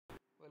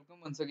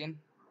Welcome once again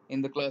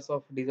in the class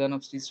of design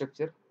of steel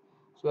structure.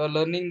 So we are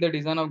learning the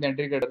design of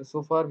gantry girder.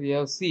 So far we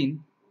have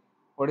seen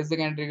what is the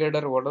gantry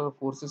girder, what are the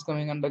forces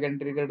coming on the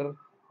gantry girder,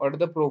 what are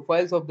the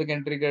profiles of the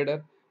gantry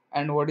girder,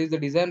 and what is the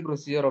design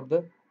procedure of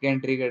the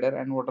gantry girder,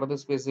 and what are the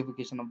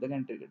specification of the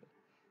gantry girder.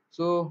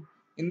 So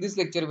in this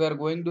lecture we are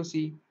going to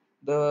see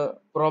the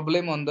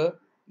problem on the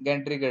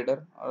gantry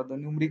girder or the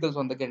numericals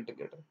on the gantry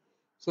girder.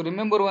 So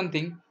remember one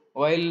thing,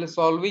 while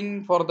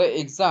solving for the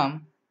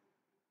exam,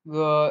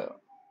 uh,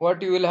 what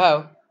you will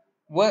have,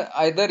 one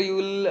either you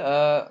will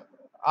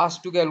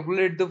ask to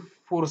calculate the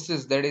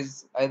forces, that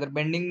is either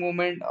bending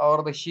moment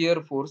or the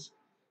shear force,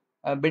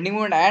 bending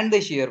moment and the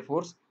shear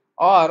force,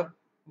 or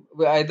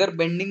either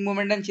bending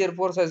moment and shear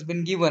force has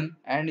been given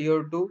and you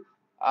have to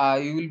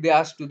you will be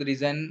asked to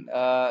design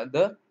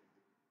the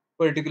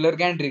particular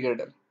gantry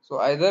girder. So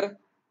either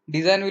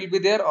design will be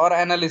there or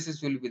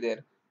analysis will be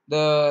there.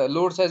 The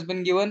loads has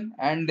been given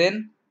and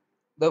then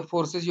the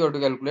forces you have to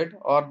calculate,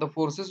 or the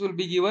forces will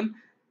be given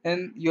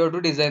and you have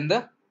to design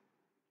the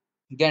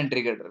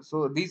gantry girder.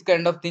 So these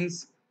kind of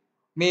things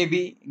may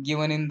be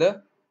given in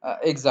the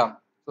exam.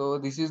 So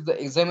this is the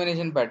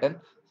examination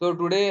pattern. So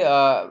today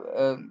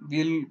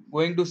we'll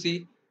going to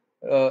see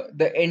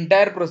the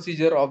entire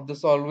procedure of the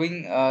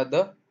solving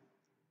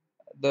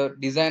the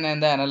design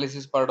and the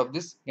analysis part of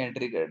this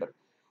gantry girder.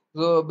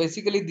 So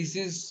basically this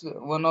is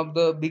one of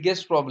the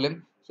biggest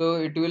problem, so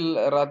it will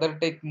rather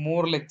take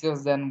more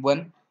lectures than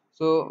one.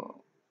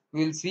 So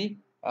we'll see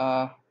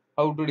how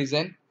to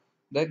design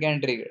the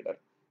gantry girder.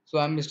 So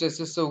I'm Mr.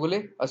 S.S.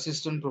 Sogole,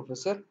 assistant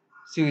professor,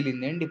 civil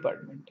engineering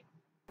department.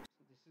 This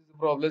is the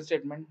problem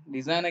statement: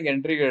 design a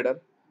gantry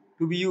girder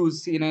to be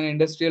used in an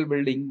industrial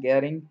building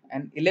carrying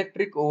an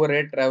electric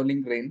overhead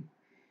traveling crane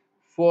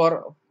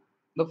for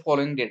the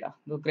following data.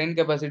 The crane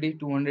capacity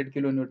 200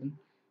 kilonewton.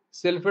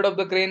 Self-weight of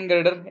the crane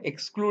girder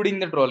excluding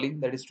the trolley,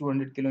 that is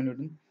 200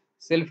 kilonewton.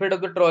 Self-weight of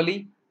the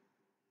trolley,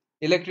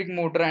 electric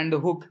motor and the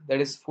hook,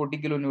 that is 40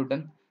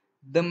 kilonewton.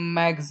 The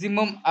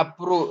maximum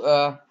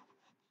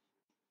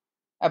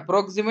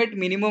approximate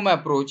minimum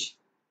approach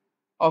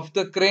of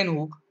the crane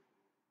hook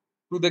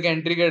to the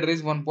gantry girder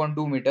is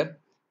 1.2 meter.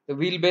 The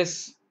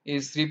wheelbase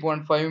is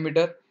 3.5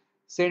 meter.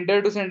 Center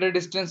to center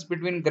distance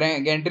between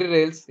gantry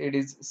rails, it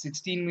is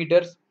 16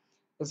 meters.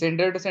 The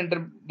center to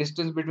center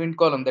distance between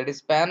column, that is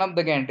span of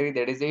the gantry,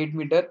 that is 8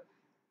 meter.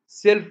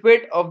 Self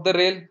weight of the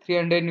rail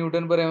 300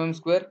 Newton per mm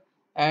square,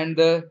 and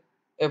the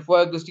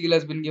FY of the steel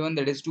has been given,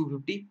 that is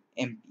 250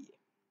 MPa.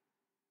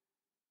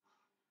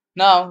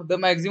 Now the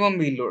maximum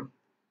wheel load.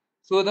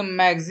 So the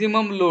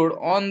maximum load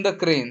on the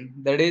crane,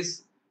 that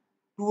is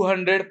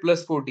 200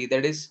 plus 40,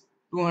 that is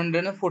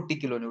 240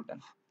 kilonewton.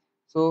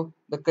 So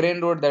the crane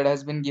load that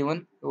has been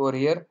given over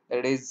here,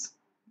 that is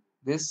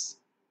this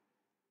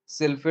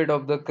self weight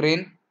of the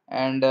crane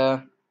and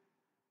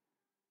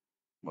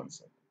one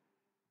second,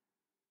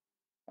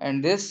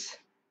 and this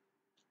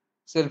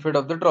self weight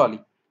of the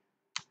trolley.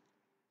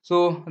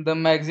 So the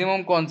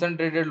maximum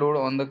concentrated load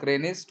on the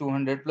crane is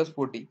 200 plus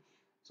 40.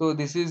 So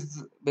this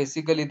is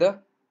basically the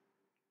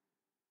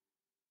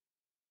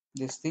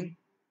this thing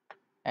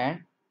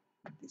and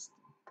this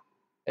thing.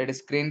 That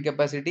is crane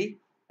capacity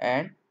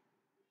and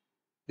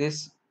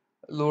this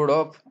load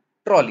of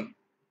trolley,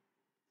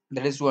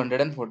 that is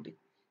 240.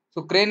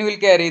 So crane will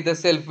carry the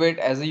self weight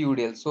as a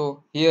UDL.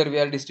 So here we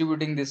are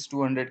distributing this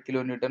 200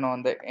 kilonewton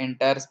on the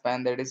entire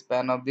span, that is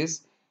span of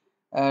this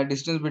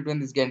distance between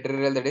this gantry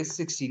rail, that is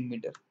 16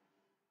 meter.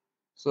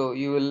 So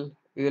we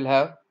will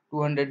have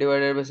 200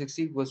 divided by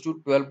 60 equals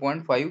to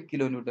 12.5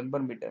 kilonewton per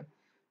meter.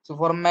 So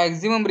for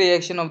maximum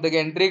reaction of the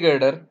gantry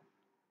girder,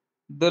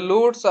 the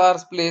loads are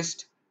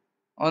placed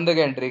on the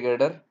gantry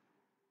girder.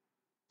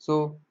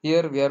 So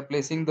here we are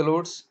placing the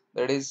loads,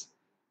 that is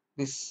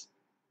this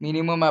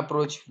minimum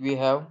approach we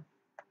have,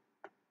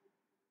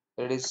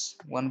 that is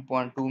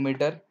 1.2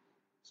 meter.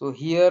 So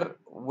here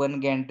one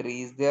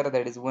gantry is there,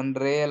 that is one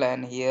rail,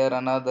 and here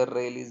another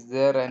rail is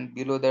there, and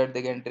below that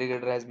the gantry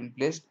girder has been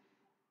placed,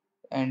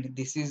 and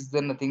this is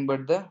the nothing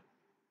but the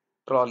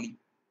trolley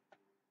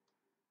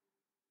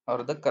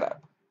or the crab.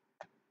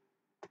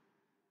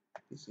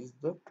 This is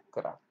the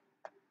crab.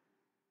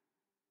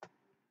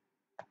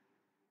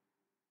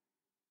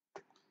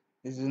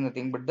 This is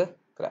nothing but the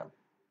crab.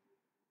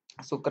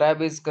 So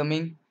crab is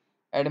coming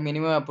at a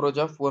minimum approach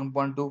of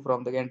 1.2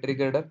 from the gantry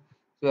girder.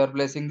 So we are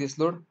placing this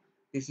load.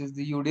 This is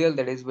the UDL,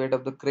 that is weight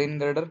of the crane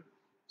girder.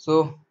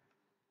 So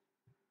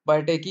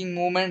by taking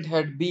moment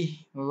at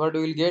B, what we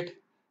will get?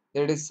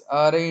 That is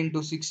RA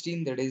into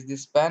 16, that is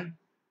this span.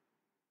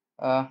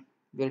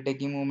 We are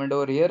taking moment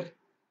over here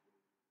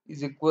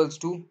is equals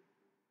to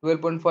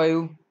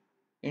 12.5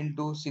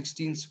 into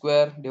 16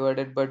 square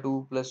divided by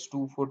 2 plus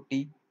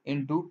 240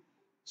 into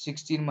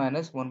 16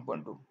 minus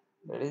 1.2,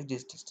 that is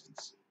this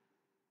distance.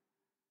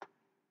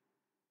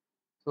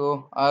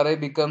 So RA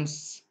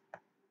becomes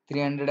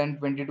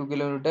 322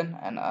 kilonewton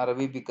and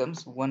RB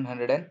becomes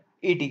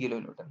 180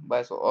 kilonewton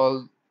by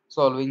all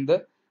solving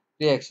the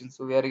reactions.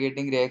 So we are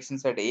getting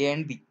reactions at A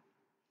and B.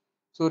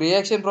 So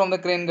reaction from the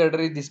crane girder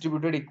is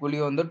distributed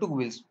equally on the two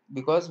wheels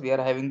because we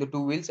are having the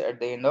two wheels at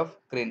the end of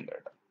crane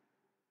girder.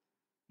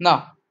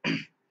 Now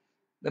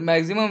the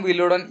maximum wheel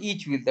load on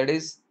each wheel, that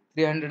is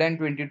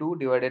 322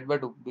 divided by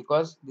 2,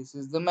 because this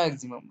is the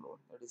maximum load,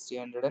 that is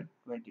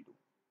 322.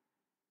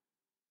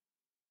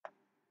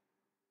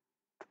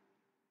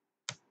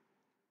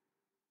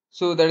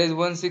 So that is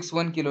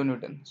 161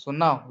 kilonewton. So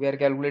now we are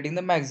calculating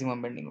the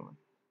maximum bending moment.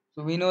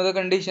 So we know the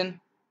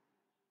condition.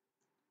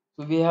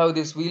 So we have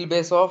this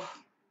wheelbase of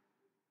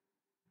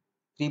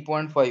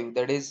 3.5,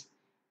 that is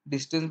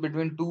distance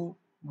between two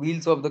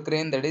wheels of the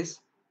crane, that is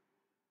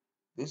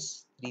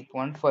this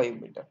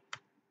 3.5 meter.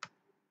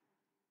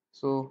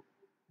 So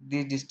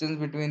the distance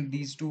between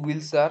these two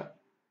wheels are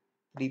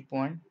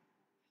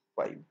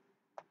 3.5.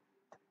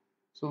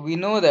 So we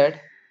know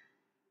that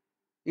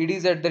it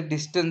is at the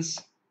distance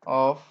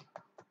of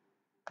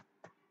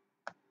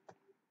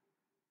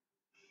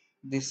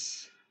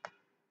this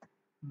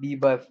d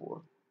by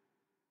 4,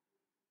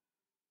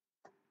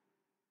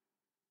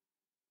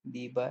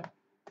 d by,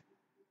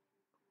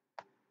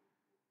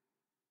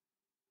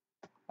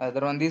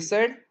 either on this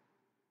side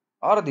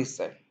or this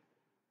side,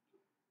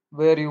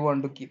 where you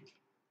want to keep,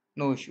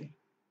 no issue.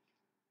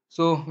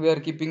 So we are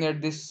keeping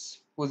at this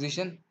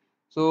position.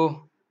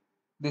 So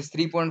this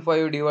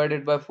 3.5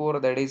 divided by 4,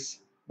 that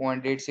is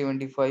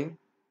 0.875,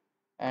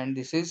 and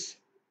this is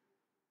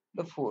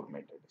the 4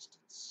 meter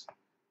distance,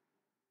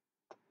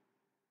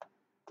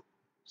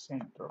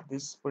 center of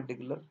this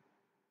particular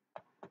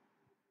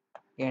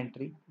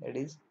gantry, that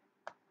is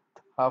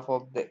half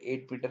of the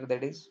 8 meter,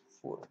 that is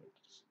 4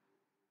 meters.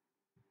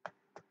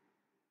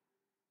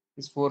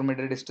 This 4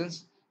 meter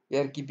distance, we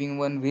are keeping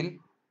one wheel,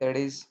 that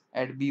is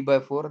at b by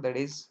 4, that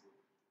is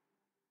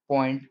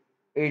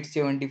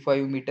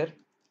 0.875 meter.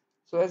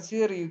 So as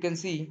here you can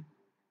see,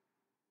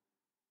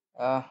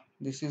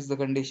 this is the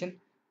condition.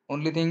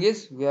 Only thing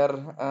is we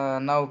are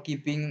now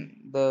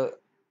keeping the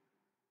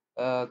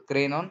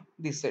crane on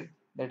this side,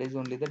 that is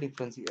only the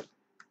difference here.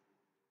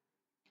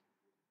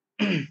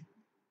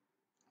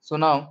 So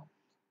now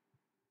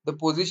the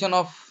position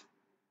of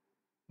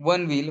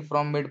one wheel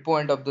from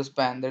midpoint of the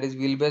span, that is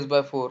wheelbase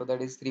by 4,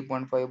 that is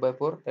 3.5 by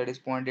 4, that is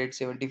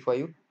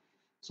 0.875.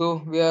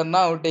 So we are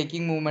now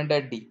taking movement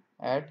at d,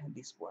 at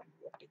this point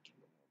we are taking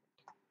the movement.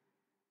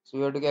 So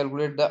we have to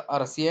calculate the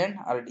RC and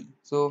RD.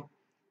 So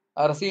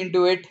RC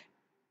into 8,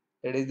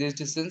 that is this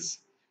distance,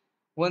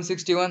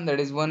 161, that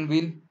is one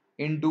wheel,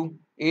 into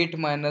 8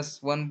 minus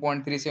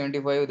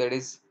 1.375, that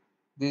is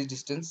this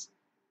distance,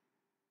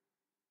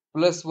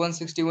 plus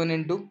 161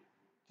 into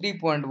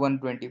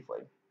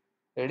 3.125,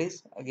 that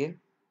is again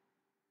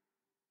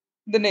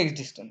the next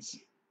distance,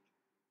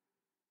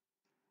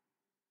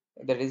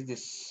 that is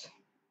this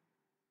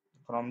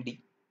from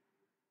D,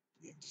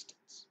 this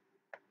distance.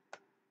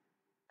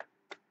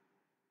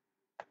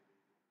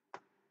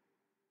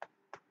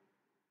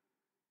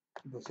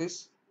 This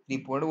is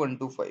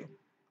 3.125,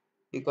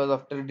 because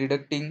after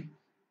deducting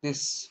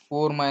this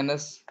 4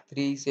 minus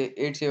 3, say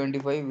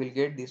 875, we'll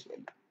get this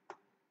value.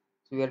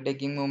 So we are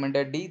taking moment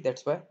at D,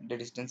 that's why the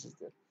distance is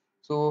there.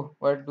 So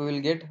what we will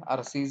get,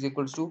 RC is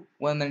equals to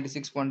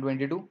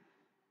 196.22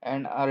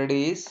 and RD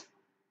is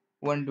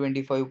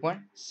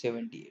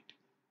 125.78.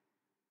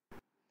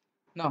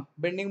 Now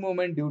bending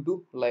moment due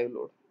to live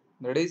load,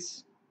 that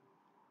is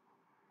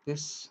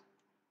this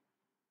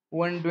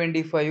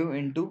 125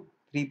 into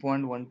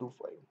 3.125,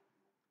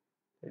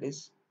 that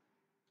is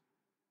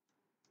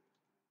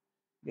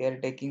we are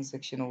taking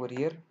section over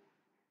here,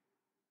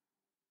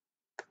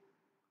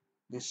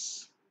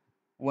 this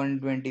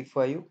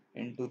 125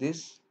 into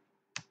this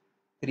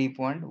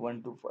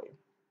 3.125.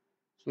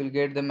 So we'll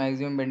get the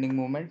maximum bending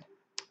moment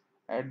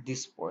at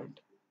this point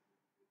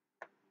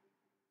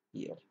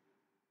here.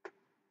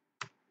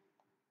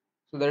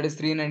 So that is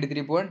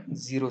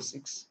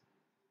 393.06.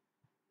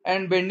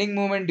 And bending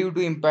moment due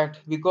to impact,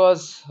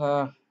 because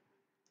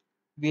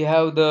we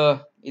have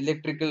the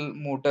electrical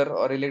motor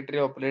or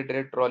electric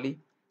operated trolley.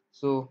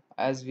 So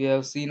as we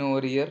have seen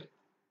over here,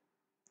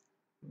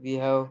 we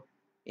have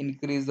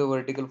increased the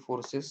vertical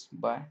forces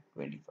by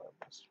 25%.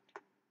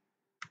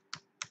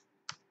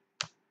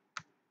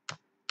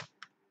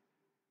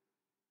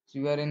 So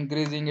we are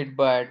increasing it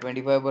by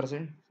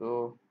 25%.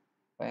 So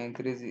by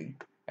increasing,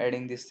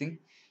 adding this thing,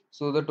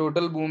 so the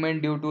total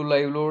movement due to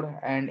live load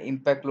and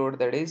impact load,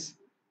 that is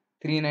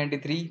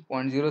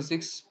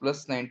 393.06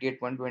 plus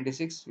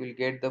 98.26, will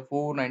get the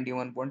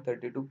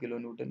 491.32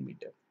 kilonewton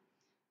meter.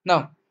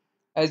 Now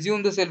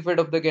assume the self weight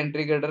of the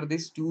gantry girder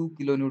is 2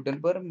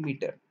 kilonewton per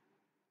meter.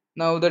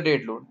 Now the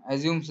dead load,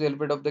 assume self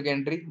weight of the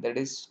gantry, that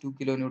is 2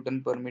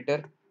 kilonewton per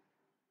meter.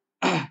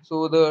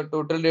 So the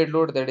total dead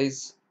load, that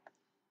is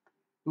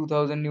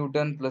 2000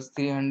 newton plus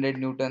 300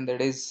 newton,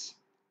 that is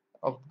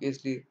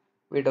obviously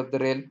weight of the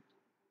rail,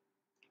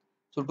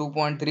 so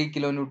 2.3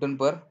 kilonewton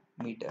per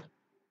meter.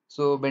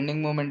 So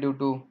bending moment due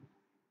to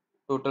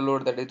total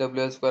load, that is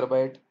WL square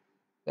by 8,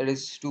 that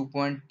is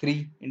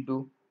 2.3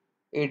 into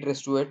 8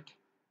 raised to 8,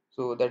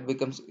 so that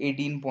becomes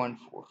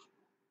 18.4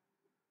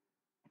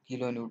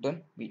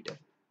 kilonewton meter.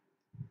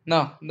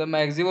 Now the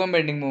maximum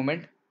bending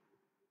moment.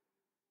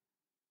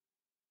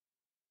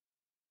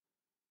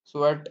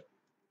 So at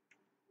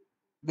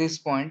this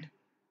point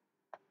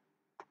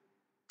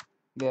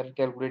we are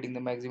calculating the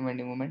maximum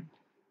bending moment.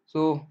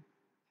 So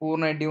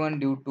 491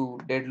 due to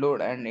dead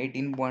load and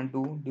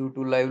 18.2 due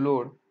to live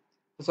load.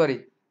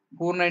 Sorry,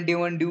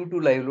 491 due to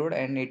live load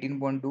and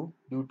 18.2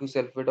 due to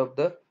self weight of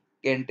the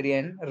gantry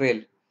and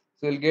rail.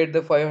 So you'll get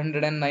the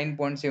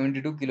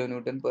 509.72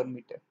 kilonewton per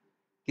meter.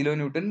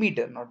 Kilonewton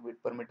meter, not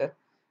weight per meter.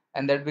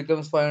 And that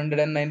becomes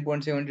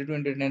 509.72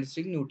 into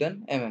 10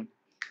 Newton mm.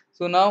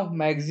 So now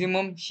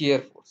maximum shear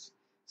force.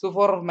 So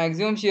for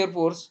maximum shear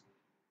force,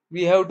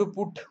 we have to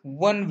put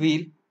one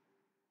wheel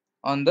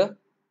on the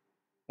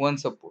one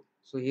support.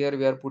 So here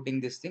we are putting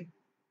this thing.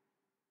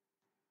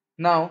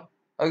 Now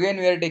again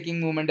we are taking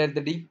movement at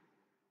the D.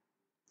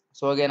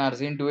 So again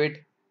RC into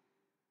 8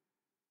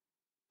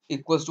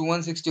 equals to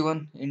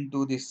 161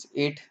 into this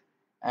 8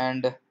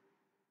 and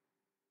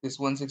this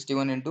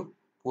 161 into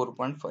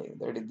 4.5,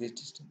 that is this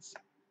distance.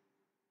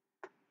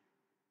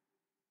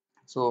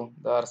 So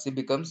the RC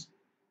becomes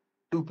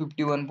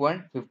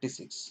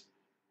 251.56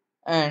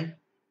 and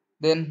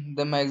then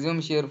the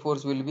maximum shear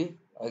force will be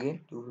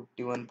again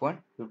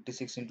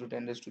 251.56 into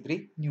 10 raised to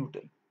 3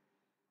 Newton.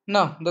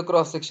 Now the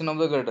cross section of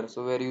the girder.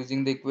 So we are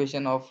using the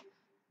equation of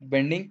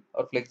bending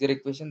or flexure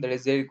equation, that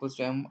is Z equals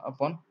to M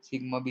upon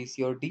sigma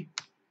BC or D.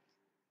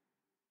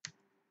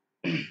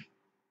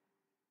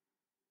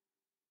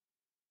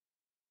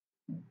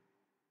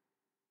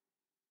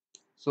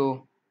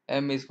 So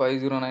M is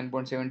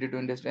 509.72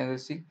 into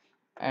 10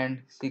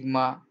 and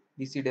sigma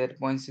BC there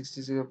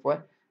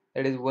 0.66,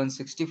 that is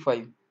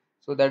 165.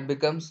 So that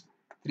becomes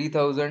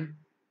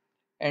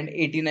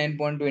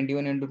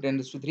 3089.21 into 10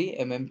 to 3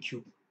 mm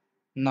cube.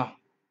 Now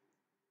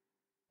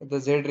the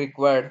Z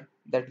required,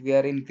 that we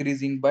are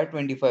increasing by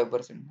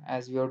 25%.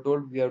 As we are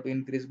told, we have to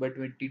increase by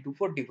 20 to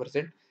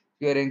 40%.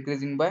 We are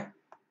increasing by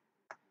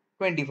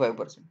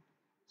 25%.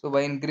 So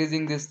by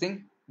increasing this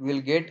thing, we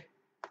will get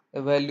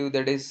a value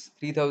that is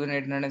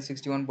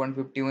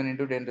 3861.51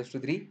 into 10 to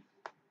 3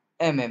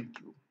 mm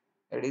cube.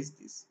 That is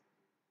this.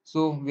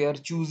 So we are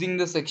choosing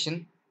the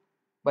section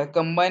by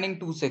combining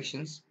two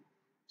sections.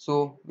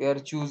 So we are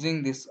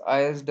choosing this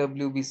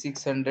ISWB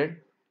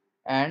 600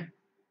 and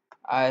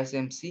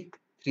ISMC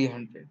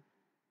 300.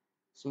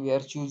 So we are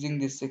choosing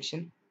this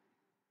section.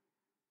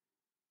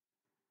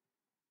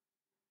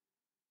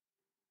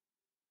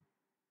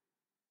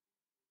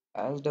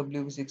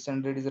 ISWB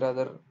 600 is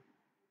rather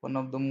one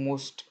of the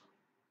most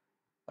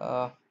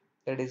uh,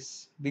 that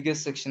is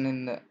biggest section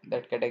in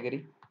that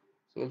category.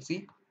 So we'll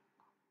see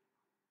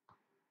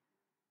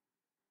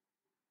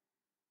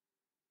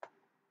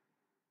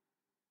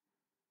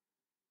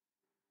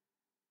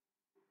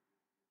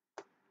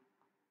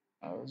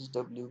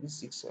ISWB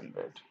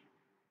 600.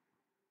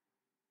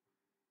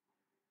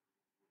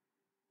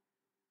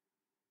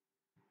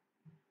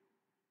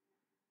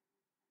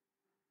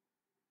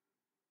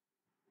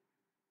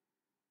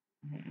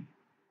 Hmm,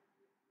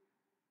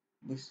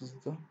 this is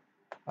the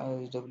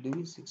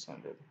ISWB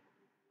 600.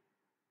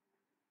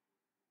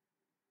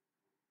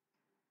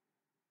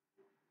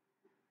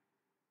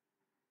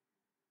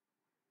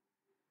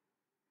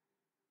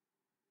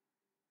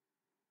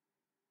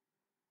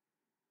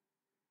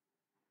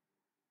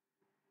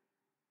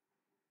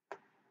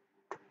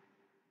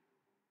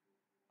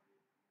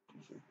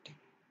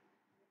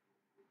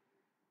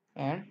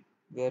 And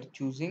we are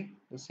choosing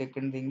the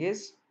second thing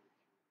is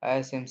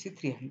ISMC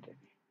 300.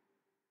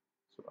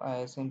 So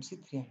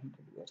ISMC 300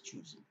 we are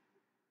choosing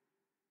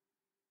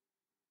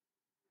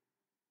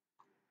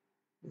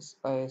this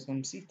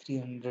ISMC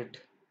 300,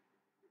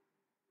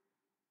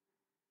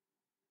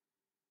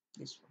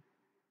 this one.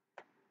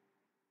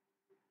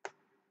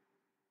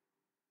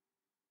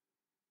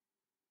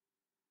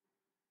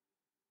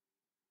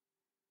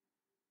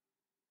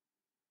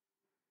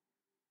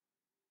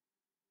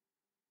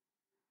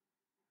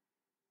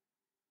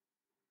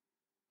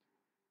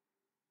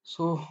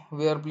 So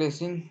we are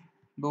placing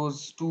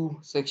those two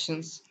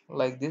sections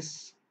like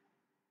this.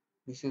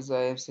 This is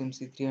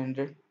ISMC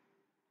 300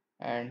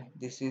 and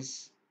this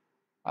is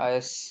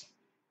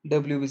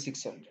ISWB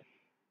 600.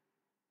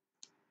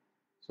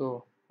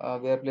 So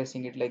we are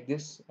placing it like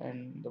this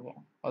and the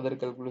other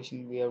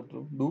calculation we have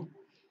to do.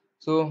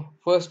 So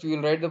first we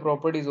will write the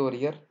properties over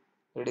here,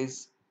 that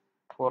is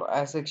for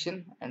I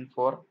section and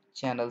for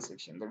channel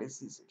section, that is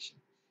C section.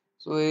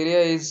 So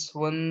area is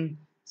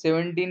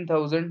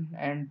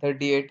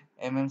 117,038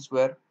 mm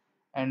square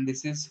and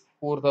this is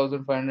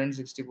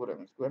 4,564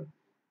 mm square.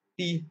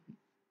 T,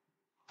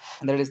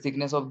 that is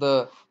thickness of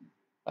the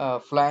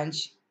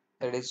flange,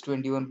 that is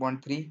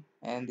 21.3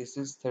 and this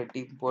is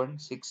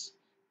 13.6.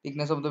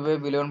 Thickness of the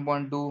web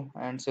 11.2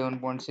 and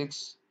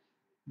 7.6.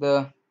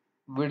 The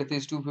width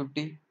is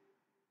 250,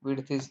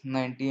 width is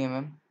 90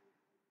 mm.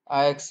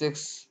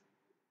 IXX,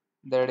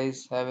 that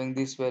is having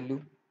this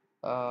value,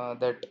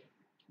 that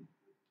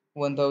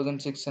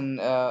 1,600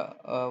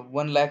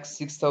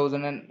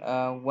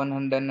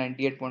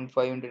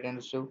 1,06,198.5 into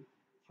 10 to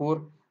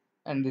 4.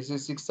 and this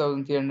is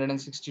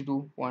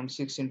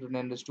 6362.6 into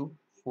 10 raised to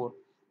 4.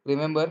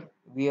 Remember,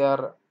 we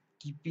are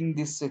keeping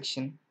this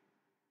section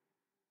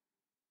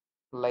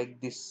like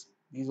this.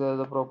 These are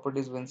the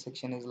properties when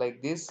section is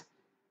like this,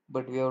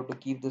 but we have to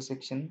keep the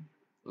section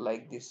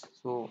like this.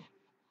 So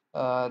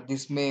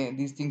these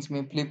things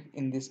may flip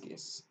in this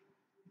case.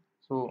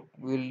 So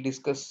we will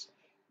discuss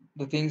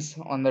the things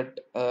on that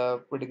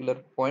particular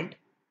point.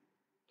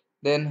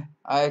 Then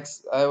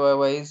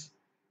Iyy is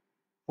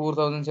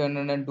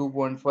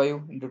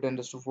 4702.5 into 10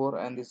 raised to 4,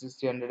 and this is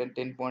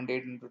 310.8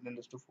 into 10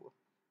 raised to 4,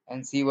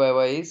 and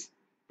Cyy is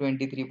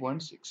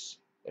 23.6.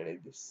 That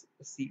is this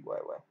Cyy,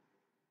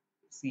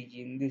 Cg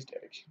in this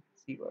direction,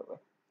 Cyy.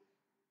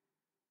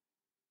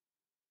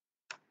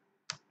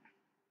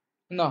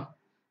 Now,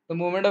 the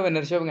moment of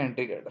inertia of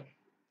gantry girder.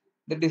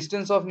 The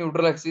distance of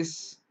neutral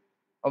axis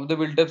of the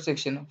built-up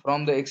section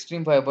from the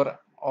extreme fiber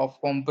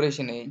of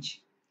compression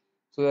edge.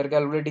 So we are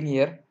calculating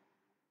here.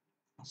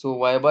 So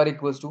y bar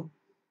equals to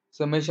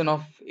summation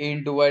of A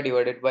into y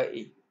divided by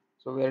A.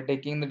 So we are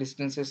taking the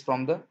distances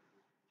from the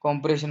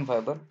compression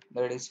fiber,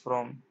 that is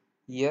from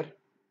here.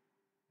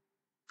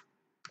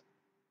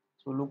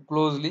 So look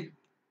closely.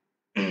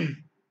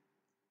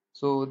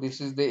 So this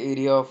is the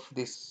area of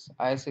this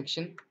I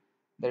section,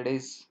 that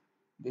is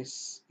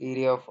this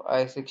area of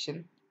I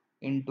section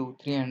into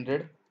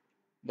 300,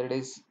 that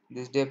is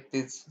this depth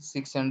is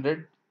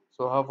 600,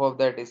 so half of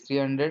that is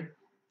 300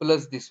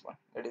 plus this one,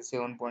 that is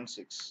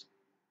 7.6,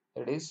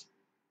 that is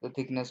the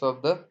thickness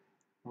of the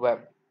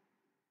web,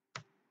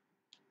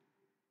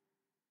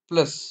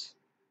 plus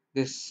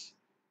this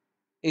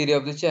area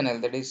of the channel,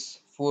 that is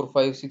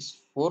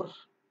 4564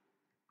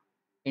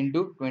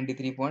 into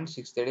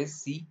 23.6, that is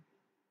Cyy,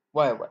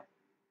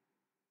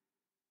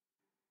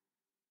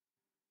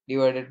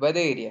 divided by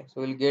the area.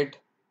 So we'll get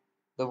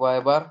the y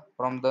bar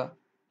from the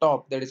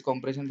top, that is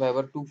compression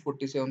fiber,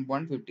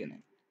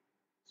 247.59.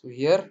 So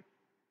here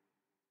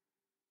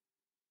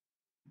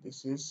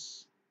this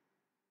is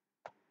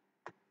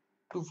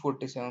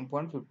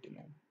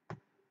 247.59.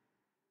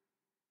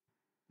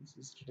 This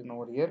is written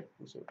over here,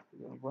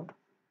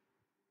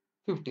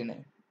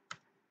 247.59.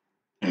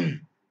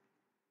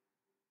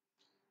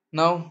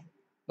 Now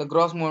the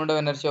gross moment of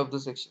inertia of the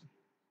section.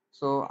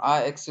 So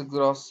Ix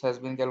gross has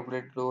been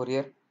calculated over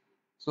here.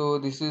 So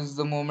this is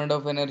the moment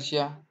of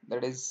inertia,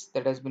 that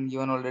has been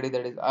given already,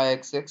 that is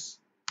Ixx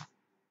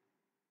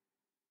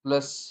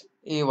plus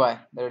Ay,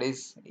 that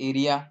is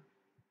area,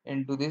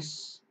 into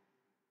this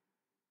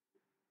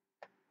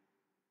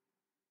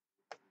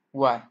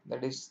y,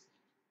 that is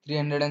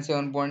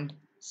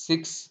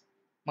 307.6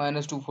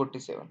 minus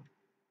 247,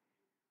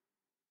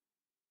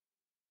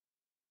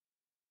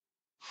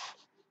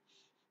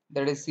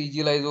 that is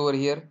Cg lies over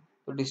here.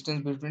 So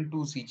distance between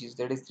two Cg's,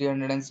 that is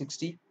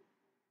 360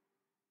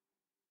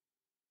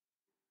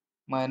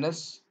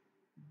 minus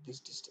this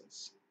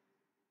distance,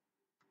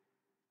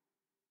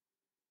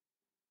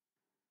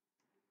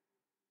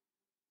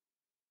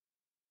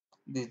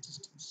 this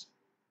distance.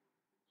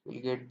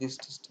 We'll get this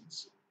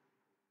distance.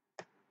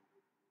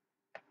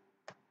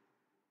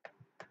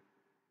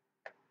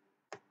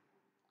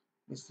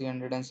 This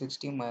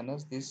 360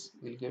 minus this,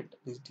 will get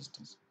this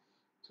distance.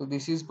 So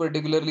this is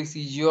particularly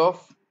Cg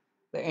of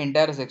the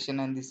entire section,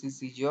 and this is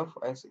Cg of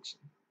I section.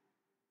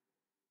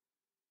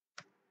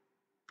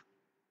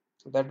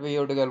 So that way you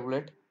have to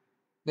calculate.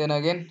 Then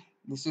again,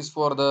 this is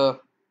for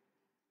the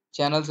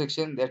channel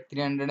section, that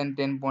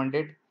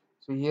 310.8.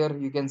 So here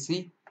you can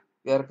see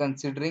we are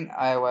considering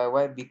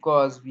Iyy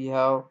because we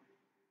have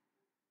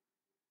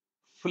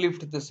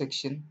flipped the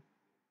section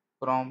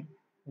from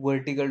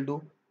vertical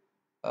to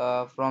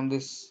from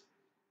this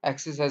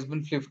axis has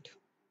been flipped.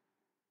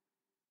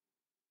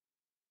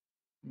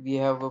 We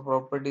have a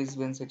properties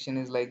when section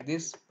is like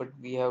this, but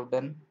we have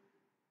done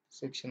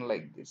section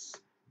like this.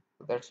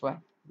 So that's why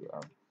we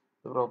have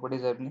the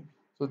properties happening.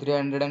 So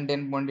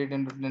 310.8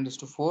 into 10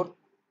 to 4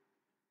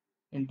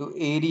 into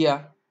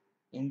area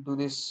into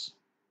this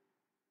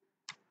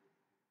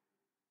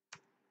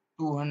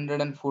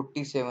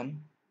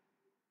 247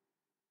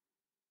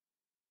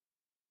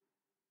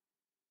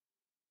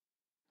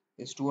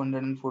 is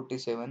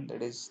 247,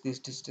 that is this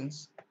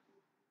distance,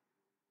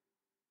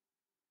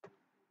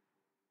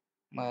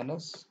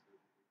 minus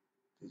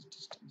this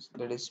distance,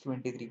 that is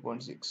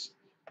 23.6.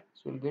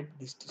 So we'll get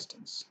this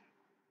distance.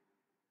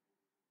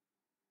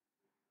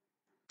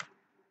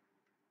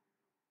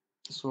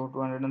 So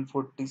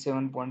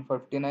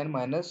 247.59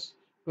 minus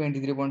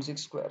 23.6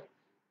 square.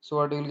 So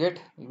what you will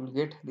get? You will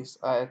get this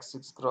Ix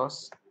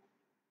cross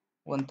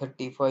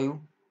 135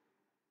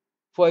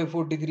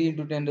 543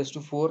 into 10 raised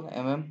to 4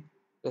 mm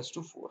raised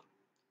to 4.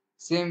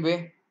 Same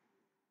way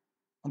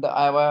the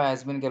Iy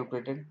has been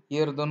calculated.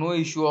 Here the no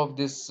issue of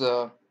this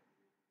uh,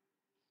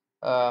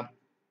 Ay,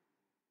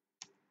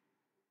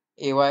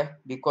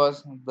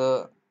 because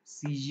the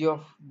Cg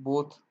of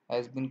both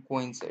has been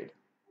coincide.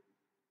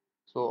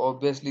 So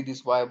obviously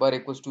this y bar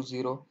equals to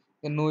 0.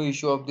 Then no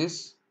issue of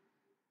this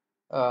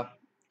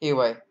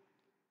Ay.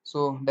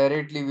 So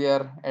directly we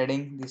are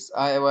adding this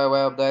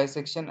Iyy of the I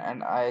section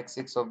and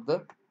Ixx of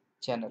the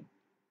channel.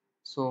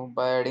 So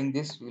by adding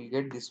this we will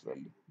get this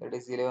value, that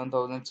is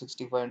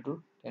 11,065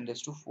 into 10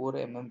 raised to 4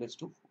 mm raised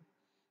to 4.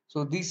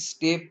 So this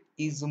step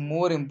is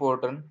more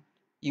important,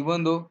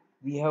 even though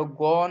we have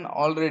gone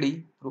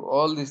already through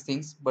all these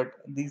things, but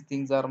these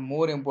things are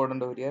more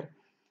important over here.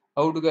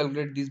 How to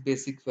calculate this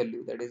basic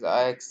value, that is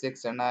ix,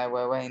 x and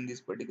iyy in this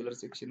particular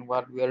section,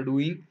 what we are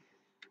doing,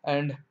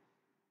 and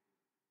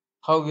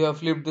how we have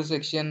flipped the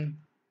section,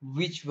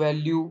 which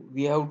value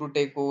we have to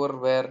take over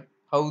where,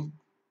 how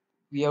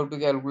we have to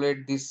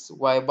calculate this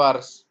y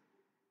bars,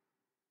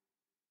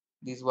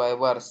 these y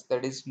bars,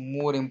 that is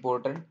more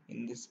important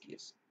in this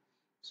case.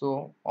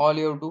 So all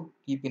you have to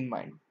keep in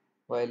mind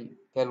while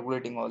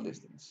calculating all these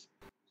things.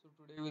 So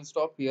today we'll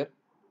stop here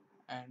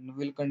and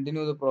we'll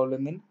continue the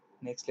problem in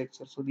next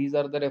lecture. So these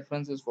are the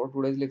references for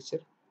today's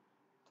lecture.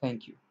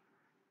 Thank you.